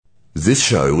This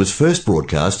show was first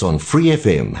broadcast on Free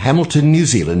FM, Hamilton, New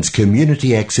Zealand's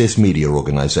community access media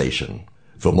organisation.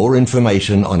 For more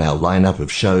information on our lineup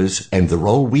of shows and the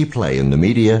role we play in the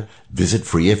media, visit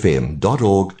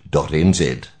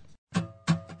freefm.org.nz.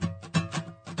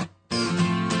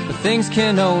 But things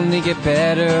can only get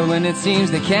better when it seems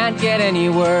they can't get any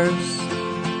worse.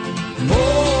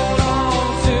 Hold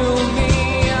on to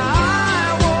me,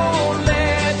 I won't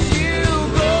let you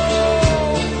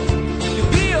go.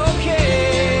 You'll be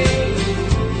okay,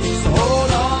 so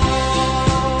hold on.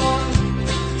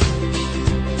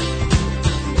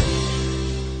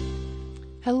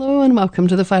 Hello and welcome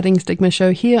to the Fighting Stigma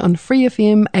Show here on Free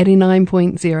FM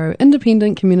 89.0,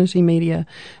 independent community media,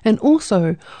 and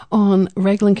also on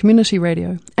Raglan Community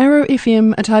Radio, Arrow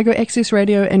FM, Otago Access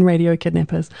Radio, and Radio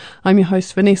Kidnappers. I'm your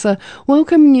host, Vanessa,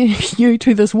 welcoming you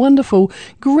to this wonderful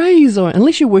grey zone.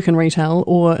 Unless you work in retail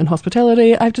or in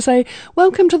hospitality, I have to say,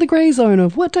 welcome to the grey zone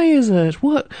of what day is it?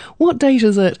 What date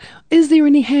is it? Is there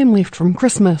any ham left from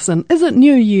Christmas? And is it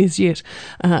New Year's yet?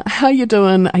 How you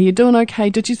doing? Are you doing okay?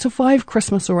 Did you survive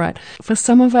Christmas all right? For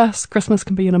some of us, Christmas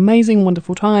can be an amazing,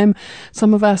 wonderful time.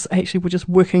 Some of us actually were just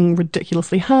working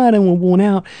ridiculously hard and were worn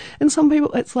out. And some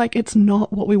people, it's like it's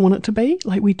not what we want it to be.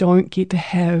 Like we don't get to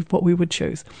have what we would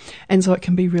choose. And so it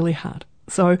can be really hard.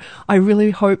 So I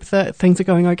really hope that things are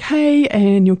going okay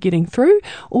and you're getting through,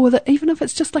 or that even if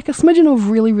it's just like a smidgen of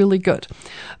really, really good.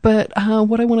 But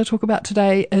what I want to talk about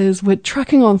today is we're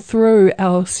trucking on through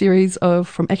our series of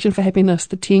From Action for Happiness,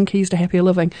 the 10 Keys to Happier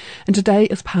Living. And today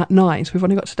is part 9. So we've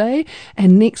only got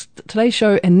today's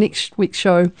show and next week's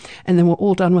show, and then we're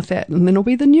all done with that. And then it'll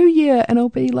be the new year and it'll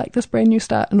be like this brand new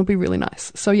start and it'll be really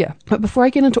nice. So yeah, but before I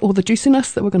get into all the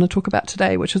juiciness that we're going to talk about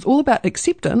today, which is all about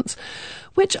acceptance,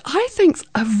 which I think's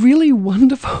a really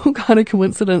wonderful kind of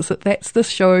coincidence that that's the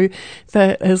show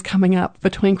that is coming up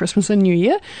between Christmas and New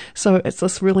Year. So it's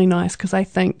just really nice because I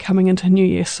think coming into New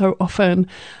Year, so often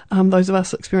those of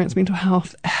us that experience mental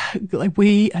health, like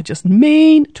we are just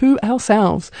mean to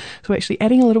ourselves. So actually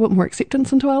adding a little bit more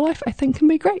acceptance into our life, I think can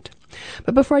be great.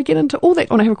 But before I get into all that,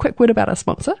 I want to have a quick word about our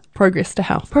sponsor, Progress to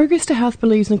Health. Progress to Health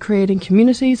believes in creating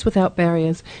communities without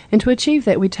barriers, and to achieve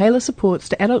that we tailor supports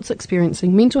to adults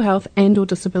experiencing mental health and or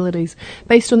disabilities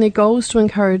based on their goals to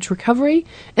encourage recovery,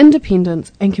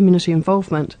 independence and community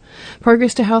involvement.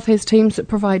 Progress to Health has teams that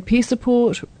provide peer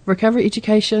support, recovery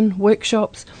education,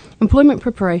 workshops, employment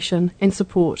preparation and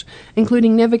support,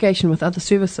 including navigation with other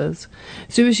services.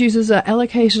 Service users are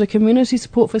allocated a community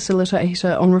support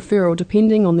facilitator on referral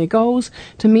depending on their goals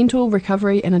to mental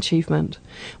recovery and achievement.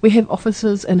 We have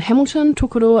offices in Hamilton,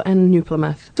 Tokoroa and New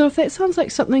Plymouth. So if that sounds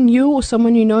like something you or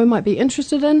someone you know might be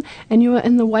interested in, and you are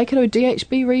in the Waikato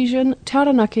DHB region,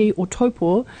 Taranaki or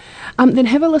Taupo, then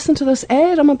have a listen to this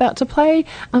ad I'm about to play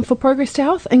for Progress to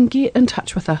Health and get in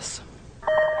touch with us.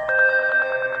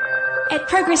 At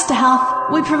Progress to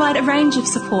Health, we provide a range of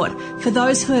support for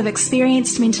those who have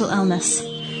experienced mental illness.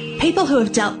 People who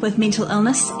have dealt with mental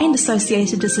illness and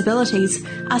associated disabilities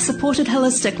are supported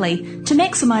holistically to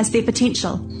maximise their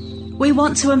potential. We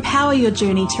want to empower your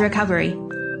journey to recovery.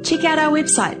 Check out our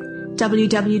website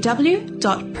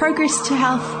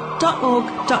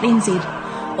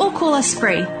www.progresstohealth.org.nz or call us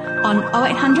free on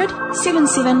 0800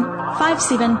 77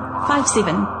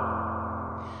 5757.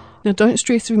 Now, don't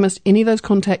stress if you missed any of those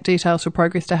contact details for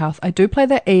Progress to Health. I do play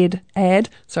that ad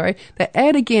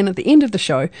again at the end of the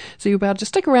show, so you'll be able to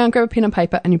stick around, grab a pen and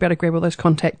paper, and you'll be able to grab all those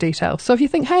contact details. So if you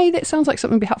think, hey, that sounds like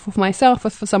something would be helpful for myself or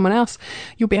for someone else,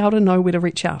 you'll be able to know where to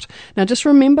reach out. Now, just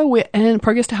remember,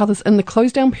 Progress to Health is in the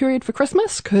close down period for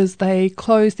Christmas because they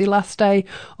closed their last day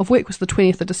of work was the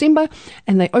 20th of December,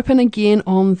 and they open again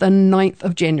on the 9th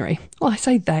of January. Well, I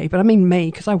say they, but I mean me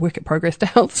because I work at Progress to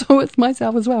Health, so it's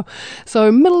myself as well.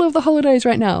 So middle of the holidays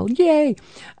right now, yay!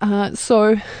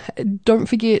 So don't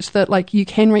forget that you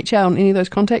can reach out on any of those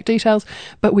contact details,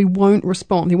 but we won't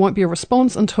respond. There won't be a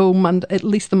response until at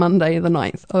least the Monday, the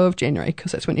 9th of January,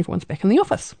 because that's when everyone's back in the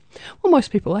office. Well,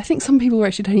 most people. I think some people are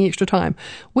actually taking extra time,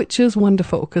 which is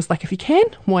wonderful because if you can,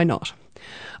 why not?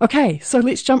 Okay, so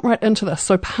let's jump right into this.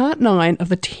 So part 9 of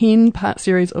the 10-part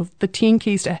series of the 10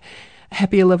 Keys to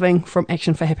Happier Living from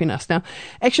Action for Happiness. Now,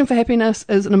 Action for Happiness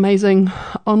is an amazing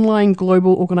online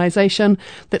global organisation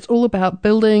that's all about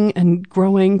building and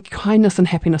growing kindness and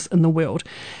happiness in the world.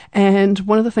 And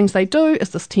one of the things they do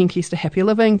is this 10 Keys to Happier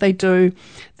Living. They do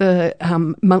the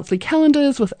monthly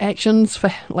calendars with actions for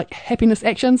happiness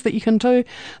actions that you can do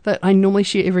that I normally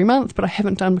share every month, but I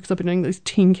haven't done because I've been doing these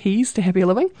 10 Keys to Happier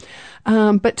Living.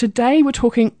 But today we're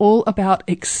talking all about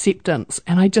acceptance,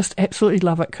 and I just absolutely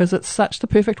love it because it's such the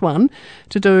perfect one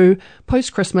to do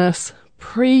post-Christmas,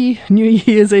 pre-New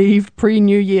Year's Eve,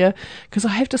 pre-New Year, because I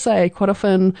have to say, quite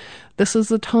often, this is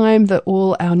the time that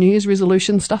all our New Year's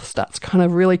resolution stuff starts kind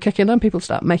of really kicking in. People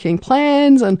start making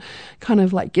plans and kind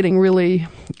of like getting really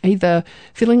either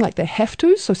feeling like they have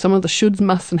to, so some of the shoulds,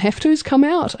 musts and have tos come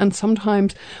out, and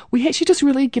sometimes we actually just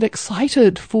really get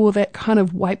excited for that kind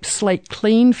of wipe slate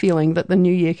clean feeling that the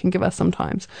new year can give us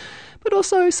sometimes. But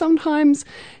also sometimes,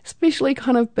 especially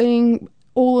kind of being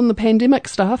all in the pandemic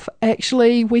stuff,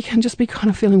 actually we can just be kind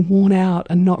of feeling worn out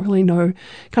and not really know,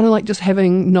 kind of like just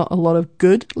having not a lot of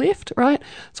good left, right?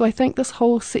 So I think this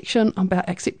whole section about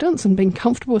acceptance and being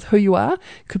comfortable with who you are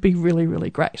could be really, really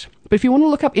great. But if you want to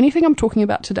look up anything I'm talking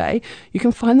about today, you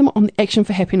can find them on the Action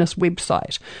for Happiness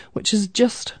website, which is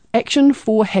just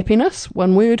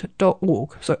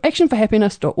actionforhappiness.org. So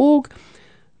actionforhappiness.org.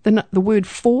 Then the word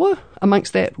for,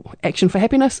 amongst that Action for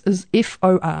Happiness, is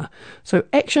FOR. So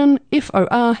action,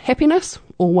 FOR, happiness,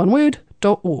 all one word,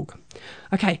 .org.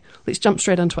 Okay, let's jump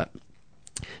straight into it.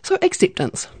 So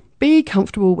acceptance. Be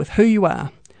comfortable with who you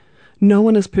are. No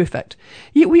one is perfect,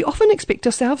 yet we often expect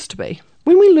ourselves to be.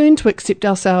 When we learn to accept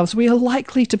ourselves, we are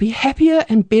likely to be happier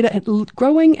and better at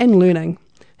growing and learning.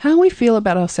 How we feel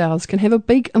about ourselves can have a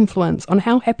big influence on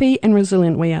how happy and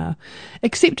resilient we are.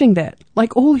 Accepting that,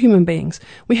 like all human beings,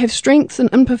 we have strengths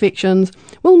and imperfections,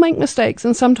 will make mistakes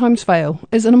and sometimes fail,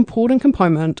 is an important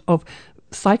component of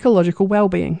psychological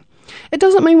well-being. It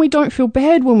doesn't mean we don't feel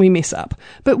bad when we mess up,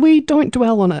 but we don't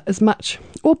dwell on it as much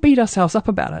or beat ourselves up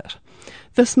about it.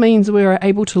 This means we are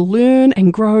able to learn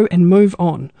and grow and move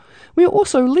on. We are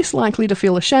also less likely to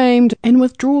feel ashamed and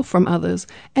withdraw from others,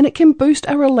 and it can boost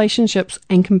our relationships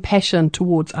and compassion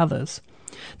towards others.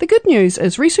 The good news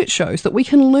is research shows that we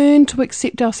can learn to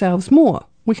accept ourselves more.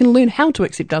 We can learn how to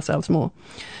accept ourselves more.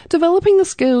 Developing the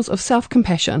skills of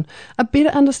self-compassion, a better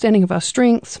understanding of our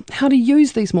strengths, how to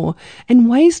use these more, and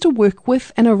ways to work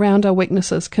with and around our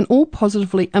weaknesses can all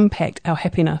positively impact our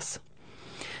happiness.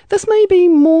 This may be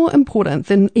more important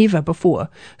than ever before.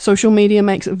 Social media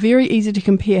makes it very easy to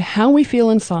compare how we feel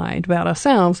inside about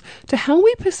ourselves to how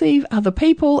we perceive other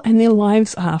people and their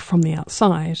lives are from the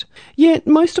outside. Yet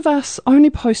most of us only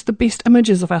post the best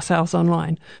images of ourselves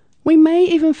online. We may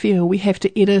even feel we have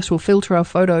to edit or filter our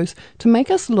photos to make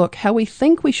us look how we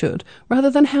think we should rather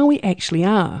than how we actually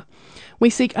are. We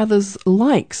seek others'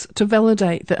 likes to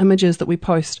validate the images that we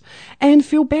post and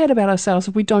feel bad about ourselves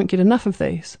if we don't get enough of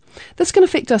these. This can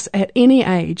affect us at any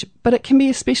age, but it can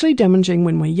be especially damaging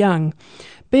when we're young.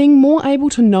 Being more able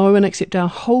to know and accept our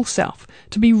whole self,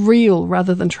 to be real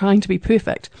rather than trying to be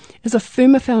perfect, is a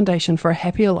firmer foundation for a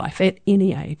happier life at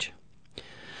any age.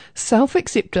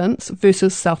 Self-acceptance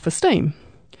versus self-esteem.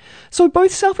 So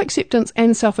both self-acceptance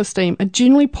and self-esteem are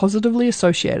generally positively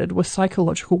associated with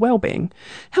psychological well-being.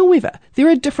 However, there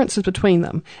are differences between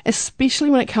them, especially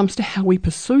when it comes to how we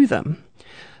pursue them.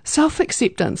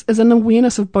 Self-acceptance is an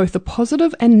awareness of both the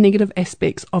positive and negative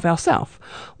aspects of ourself,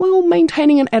 while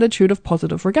maintaining an attitude of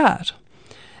positive regard.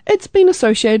 It's been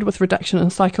associated with reduction in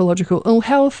psychological ill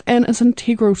health and is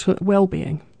integral to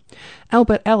well-being.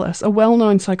 Albert Ellis, a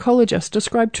well-known psychologist,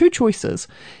 described two choices: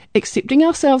 accepting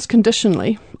ourselves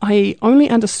conditionally, i.e. only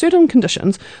under certain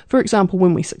conditions, for example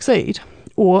when we succeed,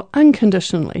 or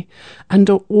unconditionally,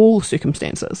 under all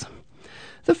circumstances.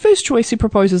 The first choice he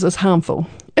proposes is harmful.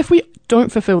 If we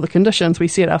don't fulfill the conditions we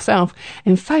set ourselves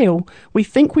and fail, we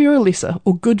think we are lesser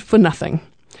or good for nothing,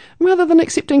 rather than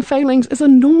accepting failings as a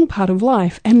normal part of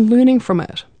life and learning from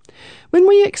it. When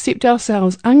we accept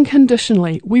ourselves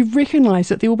unconditionally, we recognise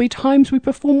that there will be times we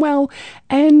perform well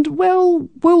and, well,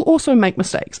 we'll also make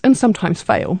mistakes and sometimes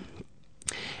fail.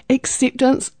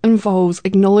 Acceptance involves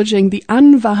acknowledging the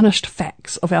unvarnished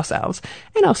facts of ourselves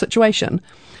and our situation,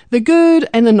 the good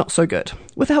and the not so good,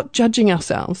 without judging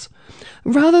ourselves.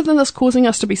 Rather than this causing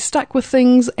us to be stuck with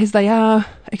things as they are,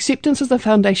 acceptance is the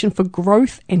foundation for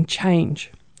growth and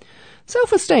change.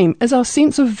 Self-esteem is our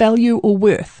sense of value or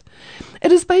worth.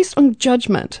 It is based on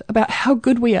judgment about how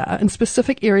good we are in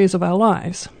specific areas of our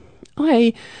lives,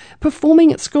 i.e.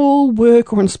 performing at school,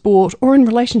 work, or in sport, or in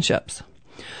relationships,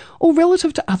 or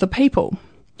relative to other people.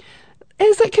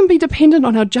 As it can be dependent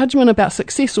on our judgment about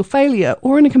success or failure,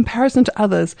 or in a comparison to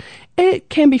others, it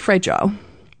can be fragile.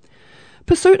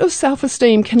 Pursuit of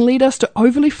self-esteem can lead us to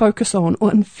overly focus on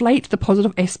or inflate the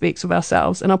positive aspects of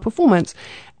ourselves and our performance,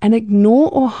 and ignore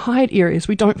or hide areas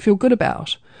we don't feel good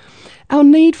about. Our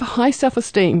need for high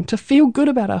self-esteem to feel good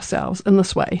about ourselves in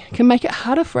this way can make it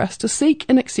harder for us to seek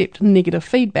and accept negative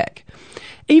feedback,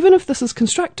 even if this is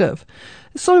constructive.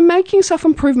 So making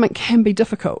self-improvement can be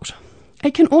difficult.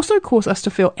 It can also cause us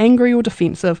to feel angry or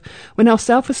defensive when our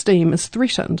self-esteem is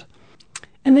threatened.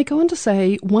 And they go on to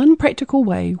say, one practical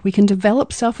way we can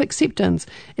develop self-acceptance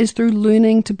is through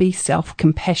learning to be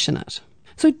self-compassionate.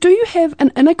 So do you have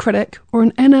an inner critic or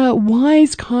an inner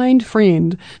wise, kind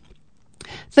friend?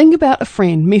 Think about a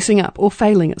friend messing up or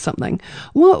failing at something.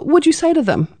 What would you say to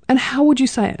them, and how would you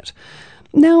say it?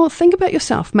 Now think about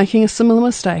yourself making a similar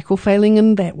mistake or failing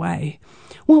in that way.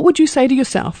 What would you say to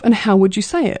yourself, and how would you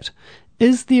say it?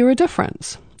 Is there a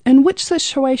difference? In which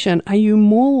situation are you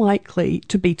more likely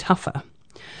to be tougher?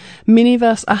 Many of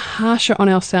us are harsher on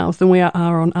ourselves than we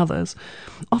are on others,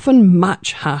 often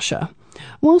much harsher.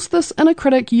 Whilst this inner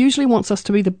critic usually wants us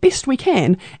to be the best we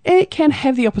can, it can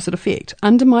have the opposite effect,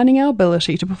 undermining our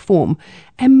ability to perform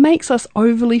and makes us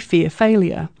overly fear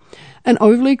failure. An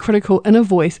overly critical inner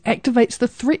voice activates the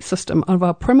threat system of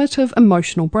our primitive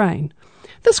emotional brain.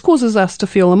 This causes us to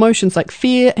feel emotions like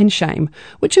fear and shame,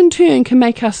 which in turn can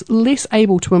make us less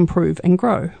able to improve and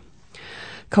grow.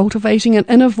 Cultivating an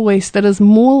inner voice that is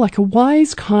more like a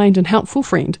wise, kind and helpful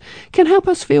friend can help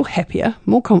us feel happier,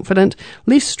 more confident,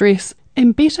 less stress,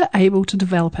 and better able to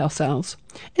develop ourselves.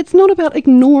 It's not about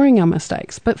ignoring our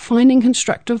mistakes, but finding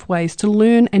constructive ways to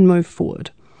learn and move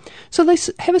forward. So they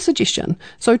have a suggestion,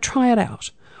 so try it out.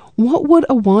 What would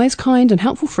a wise, kind and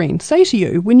helpful friend say to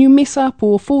you when you mess up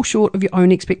or fall short of your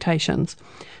own expectations?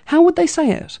 How would they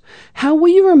say it? How will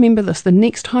you remember this the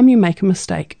next time you make a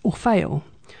mistake or fail?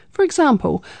 For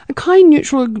example, a kind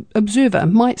neutral observer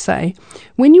might say,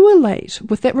 when you were late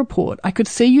with that report, I could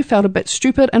see you felt a bit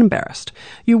stupid and embarrassed.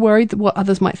 You worried what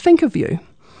others might think of you.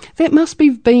 That must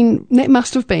have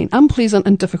been unpleasant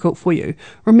and difficult for you.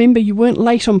 Remember, you weren't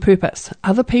late on purpose.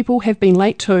 Other people have been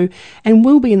late too and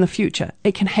will be in the future.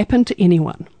 It can happen to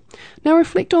anyone. Now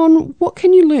reflect on what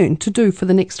can you learn to do for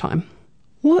the next time.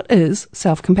 What is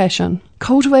self-compassion?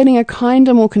 Cultivating a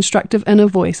kinder, more constructive inner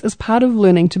voice is part of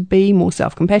learning to be more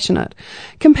self-compassionate.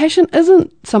 Compassion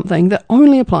isn't something that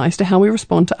only applies to how we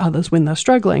respond to others when they're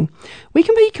struggling. We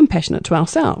can be compassionate to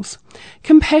ourselves.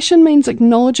 Compassion means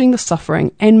acknowledging the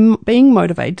suffering and being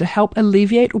motivated to help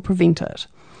alleviate or prevent it.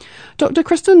 Dr.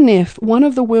 Kristin Neff, one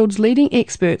of the world's leading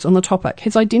experts on the topic,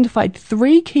 has identified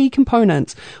 3 key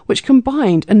components which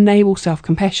combined enable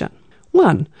self-compassion.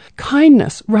 1.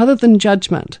 Kindness rather than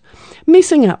judgment.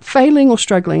 Messing up, failing or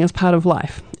struggling is part of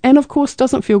life, and of course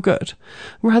doesn't feel good.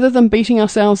 Rather than beating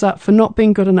ourselves up for not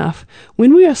being good enough,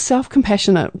 when we are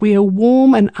self-compassionate, we are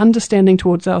warm and understanding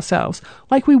towards ourselves,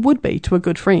 like we would be to a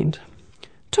good friend.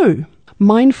 2.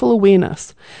 Mindful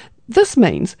awareness. This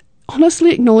means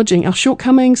honestly acknowledging our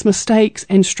shortcomings, mistakes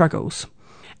and struggles,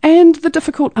 and the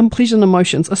difficult, unpleasant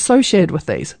emotions associated with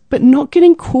these, but not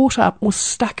getting caught up or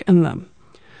stuck in them.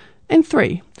 And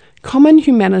 3, common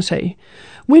humanity.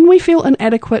 When we feel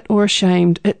inadequate or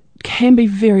ashamed, it can be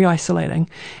very isolating.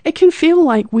 It can feel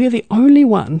like we're the only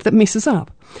one that messes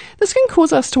up. This can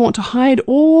cause us to want to hide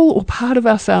all or part of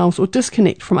ourselves or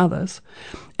disconnect from others.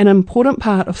 An important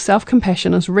part of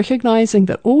self-compassion is recognizing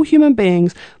that all human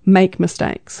beings make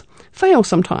mistakes, fail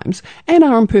sometimes, and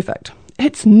are imperfect.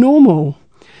 It's normal.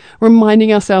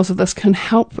 Reminding ourselves of this can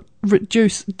help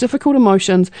reduce difficult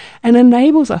emotions and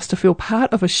enables us to feel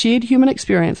part of a shared human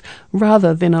experience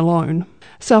rather than alone.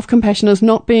 Self-compassion is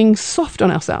not being soft on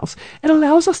ourselves. It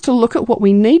allows us to look at what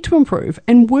we need to improve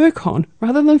and work on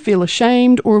rather than feel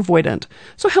ashamed or avoidant,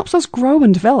 so it helps us grow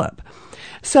and develop.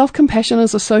 Self-compassion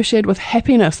is associated with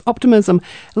happiness, optimism,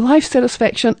 life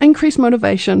satisfaction, increased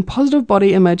motivation, positive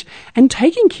body image, and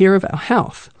taking care of our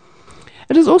health.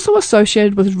 It is also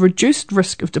associated with reduced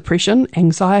risk of depression,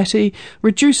 anxiety,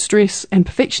 reduced stress and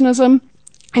perfectionism,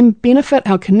 and benefit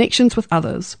our connections with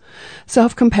others.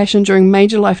 Self-compassion during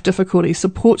major life difficulties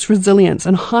supports resilience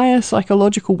and higher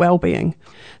psychological well-being.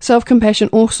 Self-compassion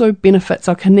also benefits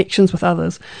our connections with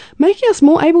others, making us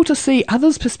more able to see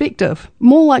others' perspective,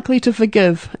 more likely to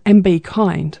forgive and be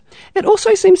kind. It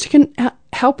also seems to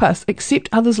help us accept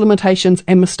others' limitations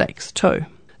and mistakes too.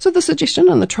 So the suggestion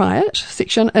in the try it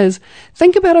section is,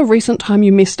 think about a recent time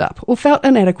you messed up or felt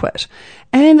inadequate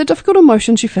and the difficult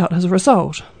emotions you felt as a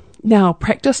result. Now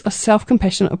practice a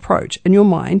self-compassionate approach in your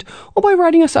mind or by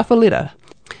writing yourself a letter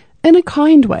in a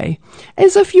kind way,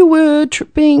 as if you were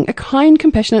being a kind,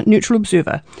 compassionate, neutral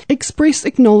observer. Express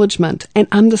acknowledgement and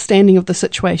understanding of the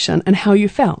situation and how you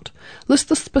felt. List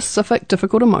the specific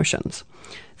difficult emotions.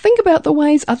 Think about the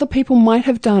ways other people might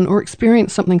have done or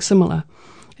experienced something similar.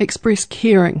 Express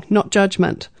caring, not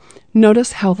judgment.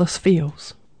 Notice how this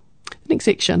feels. Next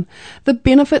section, the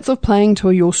benefits of playing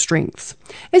to your strengths.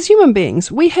 As human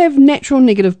beings, we have natural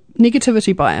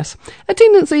negativity bias, a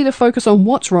tendency to focus on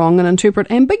what's wrong and interpret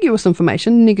ambiguous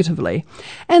information negatively,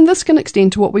 and this can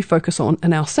extend to what we focus on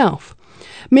in ourself.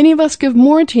 Many of us give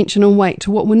more attention and weight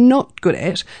to what we're not good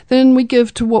at than we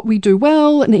give to what we do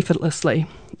well and effortlessly.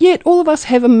 Yet all of us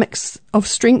have a mix of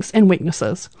strengths and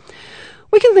weaknesses.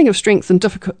 We can think of strengths in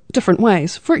different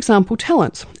ways. For example,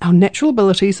 talents, our natural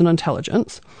abilities and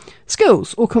intelligence,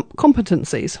 skills or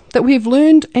competencies that we have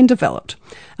learned and developed,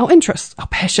 our interests, our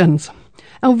passions,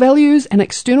 our values and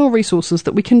external resources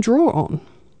that we can draw on.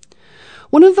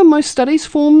 One of the most studied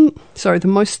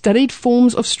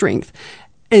forms of strength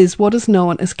is what is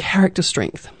known as character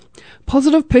strength.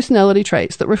 Positive personality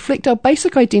traits that reflect our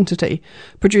basic identity,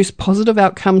 produce positive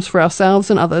outcomes for ourselves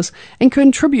and others, and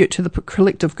contribute to the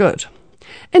collective good.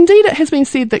 Indeed, it has been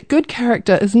said that good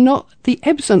character is not the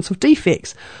absence of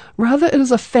defects, rather it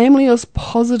is a family of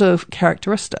positive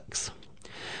characteristics.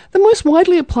 The most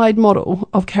widely applied model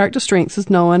of character strengths is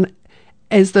known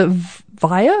as the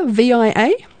VIA,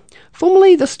 V-I-A.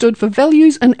 Formerly, this stood for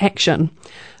Values in Action,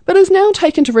 but is now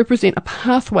taken to represent a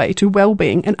pathway to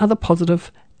well-being and other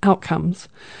positive outcomes.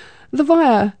 The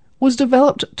VIA was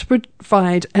developed to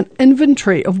provide an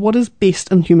inventory of what is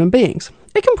best in human beings.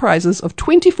 It comprises of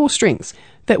 24 strengths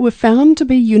that were found to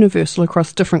be universal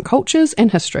across different cultures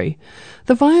and history.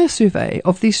 The VIA survey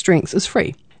of these strengths is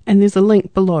free, and there's a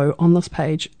link below on this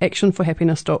page,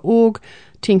 actionforhappiness.org,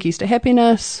 10 Keys to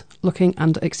Happiness, looking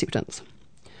under acceptance.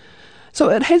 So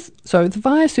the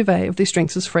VIA survey of these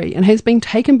strengths is free and has been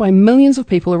taken by millions of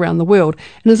people around the world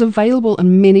and is available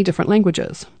in many different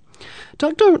languages.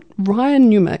 Dr.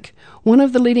 Ryan Newmick, one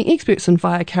of the leading experts in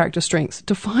VIA character strengths,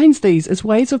 defines these as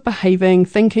ways of behaving,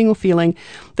 thinking or feeling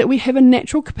that we have a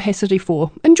natural capacity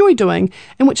for, enjoy doing,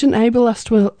 and which enable us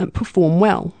to perform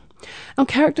well. Our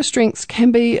character strengths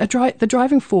can be the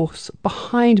driving force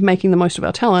behind making the most of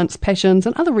our talents, passions,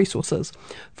 and other resources.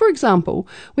 For example,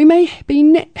 we may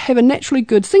have a naturally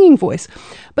good singing voice,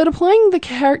 but applying the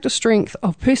character strength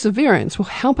of perseverance will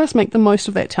help us make the most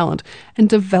of that talent and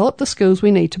develop the skills we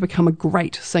need to become a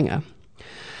great singer.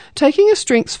 Taking a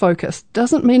strengths focus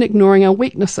doesn't mean ignoring our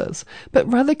weaknesses,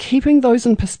 but rather keeping those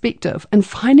in perspective and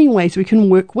finding ways we can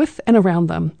work with and around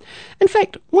them. In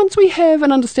fact, once we have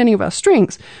an understanding of our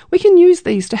strengths, we can use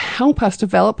these to help us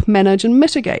develop, manage and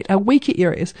mitigate our weaker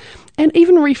areas and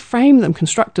even reframe them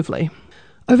constructively.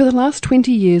 Over the last 20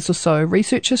 years or so,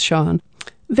 research has shown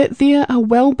that there are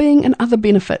well-being and other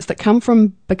benefits that come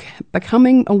from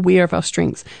becoming aware of our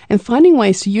strengths and finding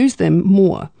ways to use them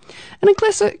more. In a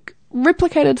classic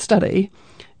replicated study,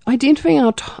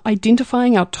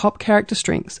 identifying our top character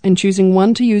strengths and choosing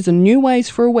one to use in new ways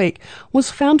for a week was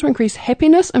found to increase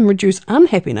happiness and reduce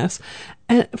unhappiness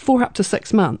for up to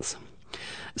 6 months.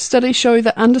 Studies show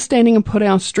that understanding and putting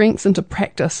our strengths into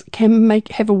practice can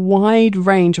have a wide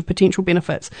range of potential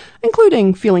benefits,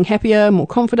 including feeling happier, more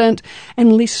confident,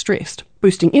 and less stressed,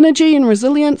 boosting energy and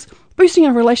resilience, boosting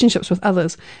our relationships with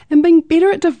others, and being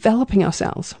better at developing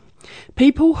ourselves.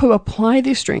 People who apply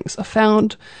their strengths are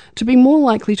found to be more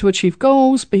likely to achieve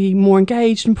goals, be more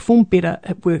engaged, and perform better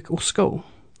at work or school.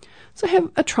 So have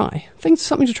a try.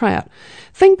 Something to try out.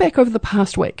 Think back over the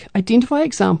past week. Identify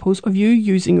examples of you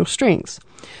using your strengths.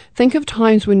 Think of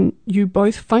times when you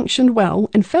both functioned well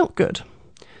and felt good,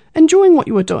 enjoying what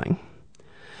you were doing.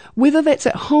 Whether that's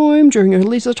at home, during your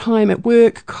leisure time, at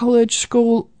work, college,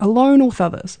 school, alone or with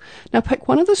others. Now pick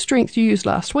one of the strengths you used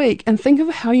last week and think of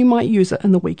how you might use it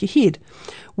in the week ahead.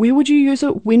 Where would you use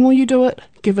it? When will you do it?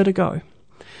 Give it a go.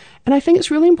 And I think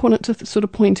it's really important to sort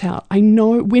of point out, I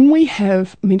know when we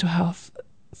have mental health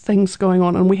things going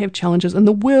on and we have challenges and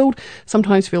the world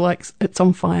sometimes feel like it's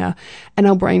on fire and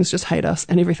our brains just hate us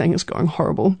and everything is going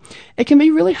horrible, it can be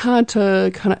really hard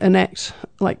to kind of enact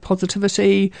like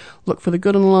positivity, look for the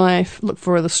good in life, look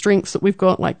for the strengths that we've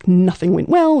got, like nothing went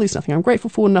well, there's nothing I'm grateful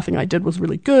for, nothing I did was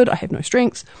really good, I have no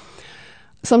strengths.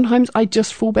 Sometimes I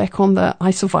just fall back on the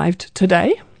I survived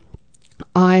today.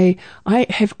 I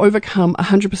have overcome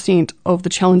 100% of the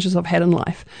challenges I've had in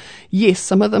life. Yes,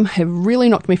 some of them have really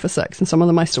knocked me for 6 and some of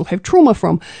them I still have trauma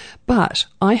from, but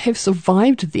I have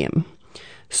survived them.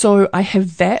 So I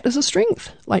have that as a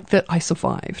strength, like that I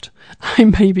survived. I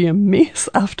may be a mess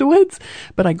afterwards,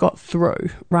 but I got through,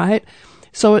 right?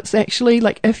 So it's actually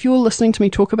like if you're listening to me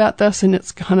talk about this and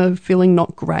it's kind of feeling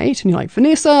not great and you're like,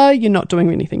 Vanessa, you're not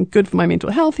doing anything good for my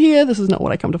mental health here. This is not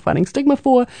what I come to Fighting Stigma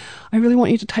for. I really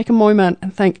want you to take a moment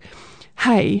and think,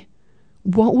 hey,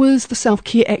 what was the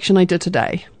self-care action I did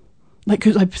today? Like,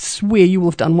 because I swear you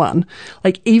will have done one.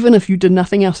 Like, even if you did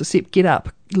nothing else except get up,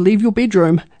 leave your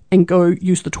bedroom and go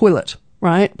use the toilet,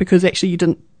 right? Because actually you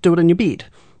didn't do it in your bed.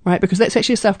 Right? Because that's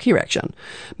actually a self-care action.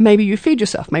 Maybe you fed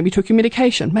yourself. Maybe you took your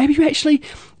medication. Maybe you actually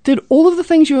did all of the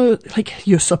things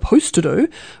you're supposed to do,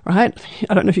 right?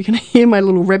 I don't know if you can hear my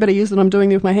little rabbit ears that I'm doing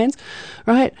there with my hands,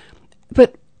 right?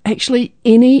 But actually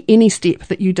any step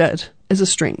that you did is a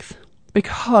strength,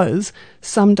 because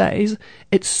some days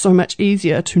it's so much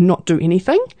easier to not do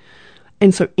anything.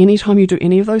 And so anytime you do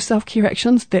any of those self-care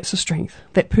actions, that's a strength.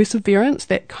 That perseverance,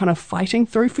 that kind of fighting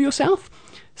through for yourself,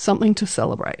 something to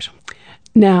celebrate.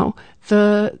 Now,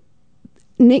 the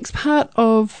next part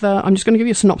of I'm just going to give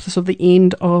you a synopsis of the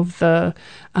end of the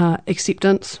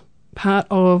acceptance part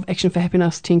of Action for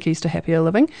Happiness, 10 Keys to Happier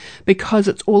Living, because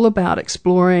it's all about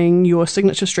exploring your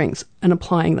signature strengths and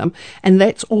applying them. And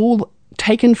that's all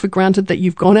taken for granted that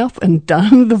you've gone out and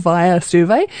done the VIA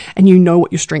survey and you know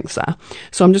what your strengths are.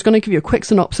 So I'm just going to give you a quick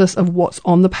synopsis of what's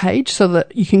on the page so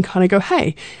that you can kind of go,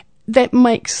 hey, that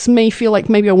makes me feel like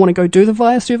maybe I want to go do the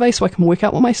VIA survey so I can work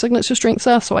out what my signature strengths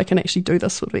are so I can actually do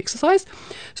this sort of exercise.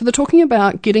 So they're talking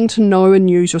about getting to know and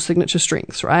use your signature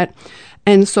strengths, right?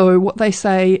 And so what they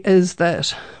say is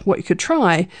that what you could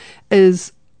try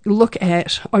is look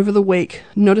at over the week,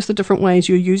 notice the different ways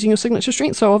you're using your signature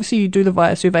strengths. So obviously you do the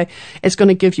VIA survey, it's going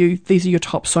to give you, these are your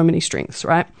top so many strengths,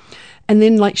 right? And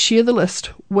then like share the list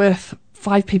with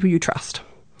 5 people you trust,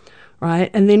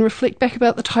 right? And then reflect back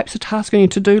about the types of tasks on your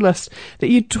to-do list that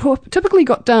you typically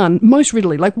got done most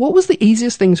readily. Like what was the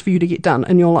easiest things for you to get done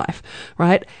in your life,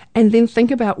 right? And then think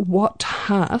about what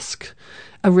tasks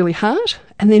are really hard,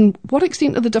 and then what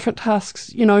extent are the different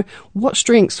tasks, what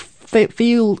strengths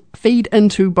feed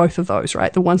into both of those,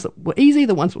 right? The ones that were easy,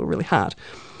 the ones that were really hard.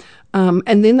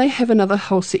 And then they have another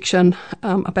whole section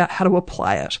about how to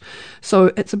apply it.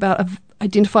 So it's about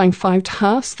identifying 5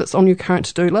 tasks that's on your current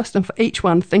to-do list, and for each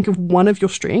one, think of one of your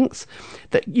strengths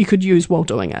that you could use while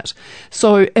doing it.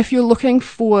 So if you're looking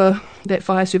for that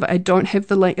VIA survey, I don't have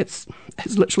the link. It's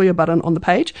literally a button on the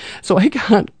page, so I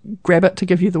can't grab it to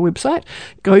give you the website.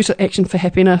 Go to Action for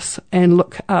Happiness and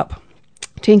look up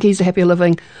 10 Keys to Happier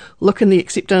Living, look in the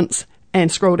acceptance,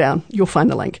 and scroll down. You'll find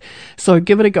the link. So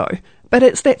give it a go. But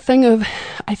it's that thing of,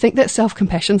 I think that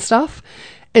self-compassion stuff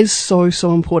is so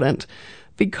important,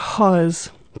 because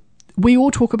we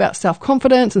all talk about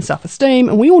self-confidence and self-esteem,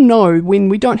 and we all know when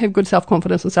we don't have good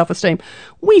self-confidence and self-esteem,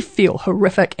 we feel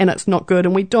horrific and it's not good,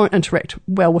 and we don't interact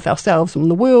well with ourselves and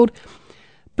the world.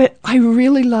 But I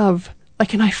really love,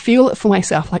 and I feel it for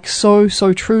myself,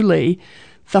 so truly,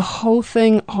 the whole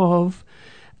thing of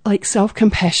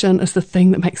self-compassion is the thing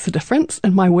that makes the difference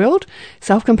in my world.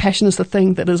 Self-compassion is the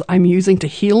thing that I'm using to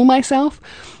heal myself,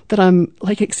 that I'm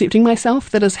accepting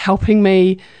myself, that is helping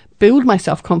me build my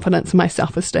self-confidence and my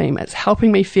self-esteem. It's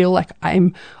helping me feel like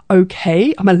I'm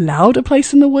okay, I'm allowed a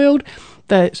place in the world,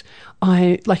 that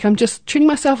I'm just treating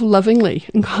myself lovingly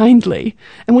and kindly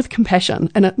and with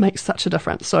compassion, and it makes such a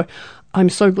difference. So I'm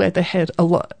so glad they had a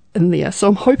lot in there. So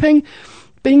I'm hoping,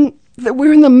 being that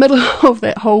we're in the middle of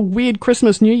that whole weird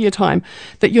Christmas, New Year time,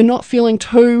 that you're not feeling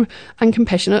too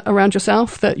uncompassionate around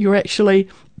yourself, that you're actually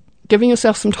giving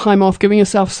yourself some time off, giving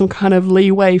yourself some kind of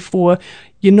leeway for,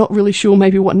 you're not really sure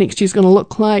maybe what next year's going to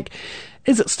look like.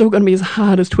 Is it still going to be as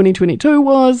hard as 2022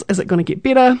 was? Is it going to get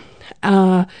better?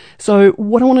 So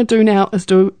what I want to do now is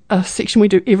do a section we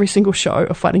do every single show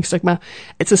of Fighting Stigma.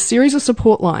 It's a series of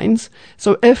support lines.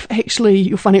 So if actually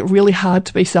you're finding it really hard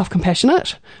to be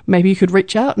self-compassionate, maybe you could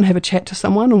reach out and have a chat to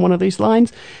someone on one of these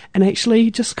lines and actually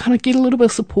just kind of get a little bit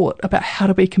of support about how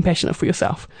to be compassionate for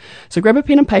yourself. So grab a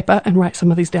pen and paper and write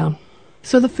some of these down.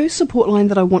 So the first support line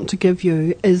that I want to give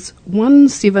you is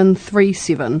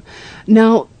 1737.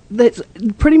 Now, that's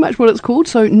pretty much what it's called,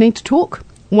 so Need to Talk.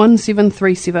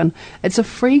 1737. It's a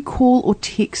free call or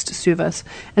text service,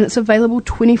 and it's available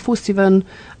 24/7,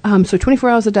 so 24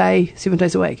 hours a day, 7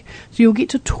 days a week. So you'll get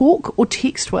to talk or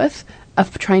text with a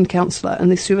trained counsellor, and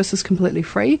this service is completely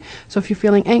free. So if you're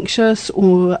feeling anxious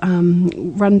or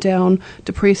run down,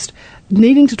 depressed,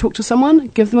 needing to talk to someone,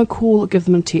 give them a call or give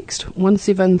them a text.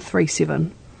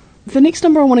 1737. The next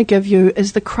number I want to give you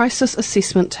is the Crisis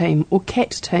Assessment Team, or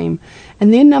CAT team,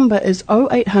 and their number is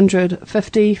 0800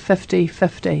 50 50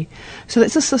 50. So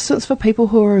that's assistance for people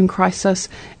who are in crisis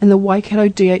in the Waikato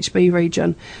DHB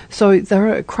region. So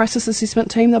they're a crisis assessment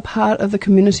team, they're part of the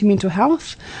community mental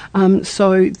health,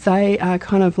 so they are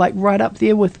kind of right up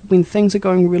there with when things are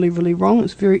going really, really wrong.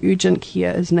 It's very urgent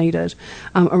care is needed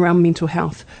around mental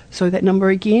health. So that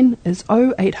number again is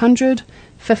 0800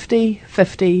 50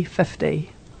 50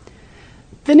 50.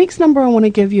 The next number I want to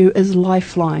give you is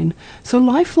Lifeline. So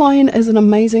Lifeline is an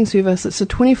amazing service. It's a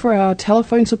 24-hour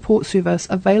telephone support service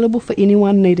available for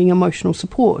anyone needing emotional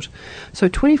support. So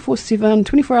 24/7,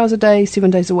 24 hours a day,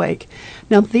 7 days a week.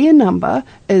 Now their number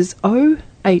is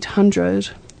 0800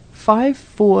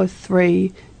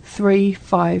 543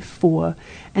 354,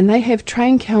 and they have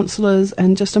trained counsellors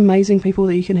and just amazing people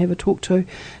that you can have a talk to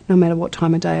no matter what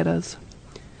time of day it is.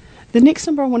 The next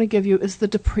number I want to give you is the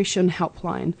Depression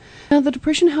Helpline. Now, the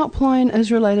Depression Helpline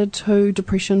is related to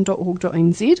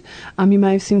depression.org.nz. You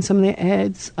may have seen some of their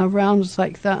ads around,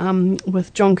 like the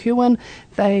with John Kirwan.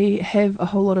 They have a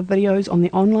whole lot of videos on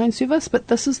the online service, but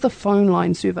this is the phone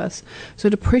line service. So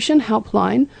Depression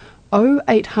Helpline,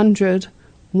 0800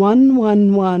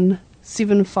 111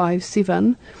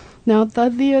 757. Now, they're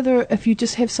there if you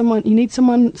just have someone, you need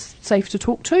someone safe to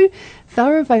talk to.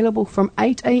 They're available from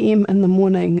 8 a.m. in the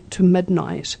morning to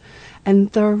midnight. And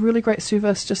they're a really great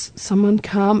service, just someone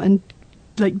calm and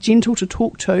like gentle to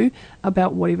talk to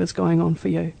about whatever's going on for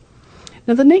you.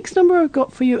 Now, the next number I've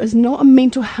got for you is not a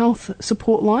mental health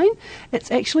support line. It's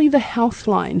actually the Health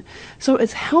Line. So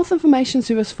it's health information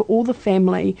service for all the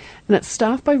family, and it's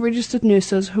staffed by registered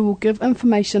nurses who will give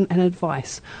information and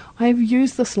advice. I have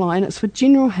used this line. It's for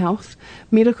general health,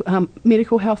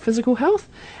 medical health, physical health,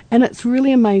 and it's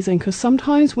really amazing because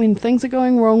sometimes when things are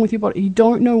going wrong with your body, you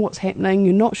don't know what's happening,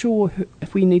 you're not sure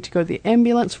if we need to go the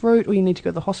ambulance route or you need to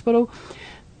go to the hospital.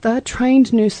 They're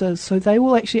trained nurses, so they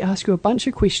will actually ask you a bunch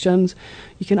of questions.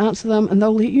 You can answer them and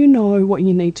they'll let you know what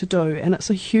you need to do, and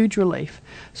it's a huge relief.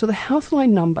 So the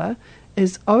Healthline number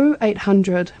is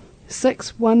 0800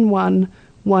 611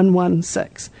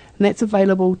 116, and that's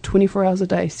available 24 hours a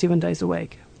day, 7 days a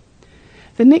week.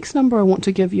 The next number I want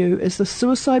to give you is the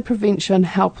Suicide Prevention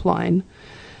Helpline.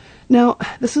 Now,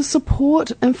 this is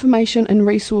support, information and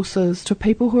resources to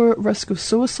people who are at risk of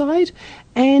suicide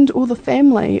and or the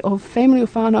family or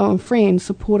whānau and friends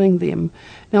supporting them.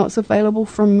 Now, it's available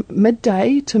from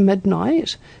midday to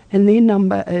midnight, and their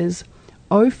number is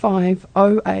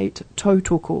 0508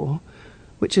 Tautoko,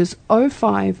 which is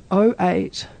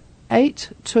 0508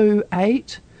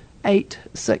 828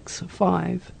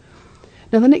 865.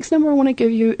 Now, the next number I want to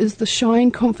give you is the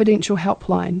Shine Confidential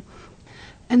Helpline.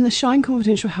 And the Shine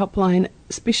Confidential Helpline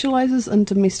specialises in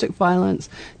domestic violence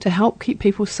to help keep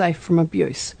people safe from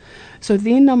abuse. So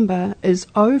their number is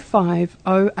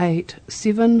 0508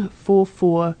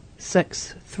 744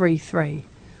 633.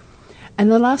 And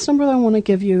the last number I want to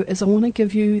give you is I want to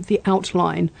give you the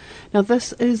Outline. Now,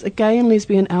 this is a Gay and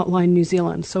Lesbian Outline New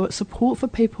Zealand. So it's support for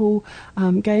people,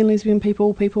 gay and lesbian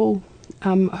people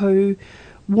who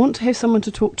want to have someone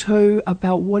to talk to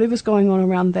about whatever's going on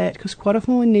around that, because quite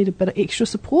often we need a bit of extra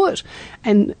support,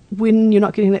 and when you're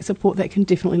not getting that support, that can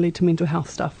definitely lead to mental health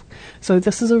stuff. So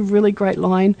this is a really great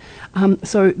line.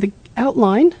 So the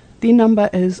Outline, their number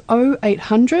is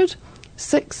 0800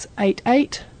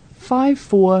 688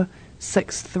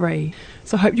 5463.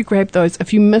 So I hope you grabbed those.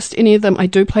 If you missed any of them, I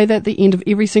do play that at the end of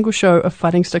every single show of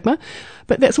Fighting Stigma.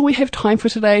 But that's all we have time for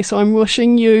today, so I'm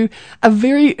wishing you a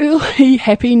very early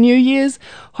Happy New Year's.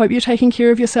 Hope you're taking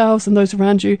care of yourselves and those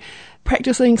around you,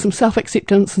 practicing some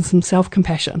self-acceptance and some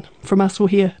self-compassion. From us all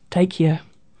here, take care.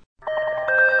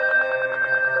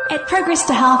 At Progress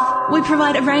to Health, we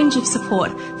provide a range of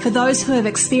support for those who have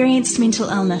experienced mental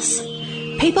illness.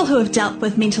 People who have dealt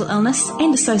with mental illness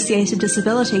and associated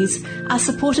disabilities are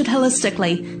supported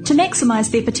holistically to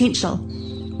maximise their potential.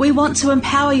 We want to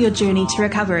empower your journey to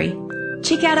recovery.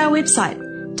 Check out our website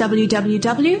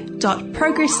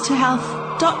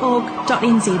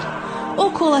www.progresstohealth.org.nz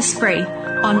or call us free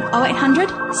on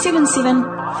 0800 77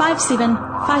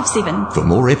 5757. For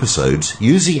more episodes,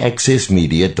 use the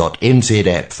accessmedia.nz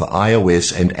app for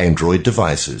iOS and Android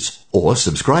devices, or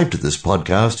subscribe to this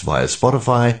podcast via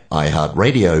Spotify,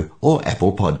 iHeartRadio, or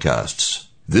Apple Podcasts.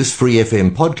 This Free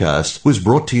FM podcast was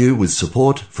brought to you with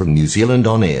support from New Zealand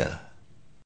On Air.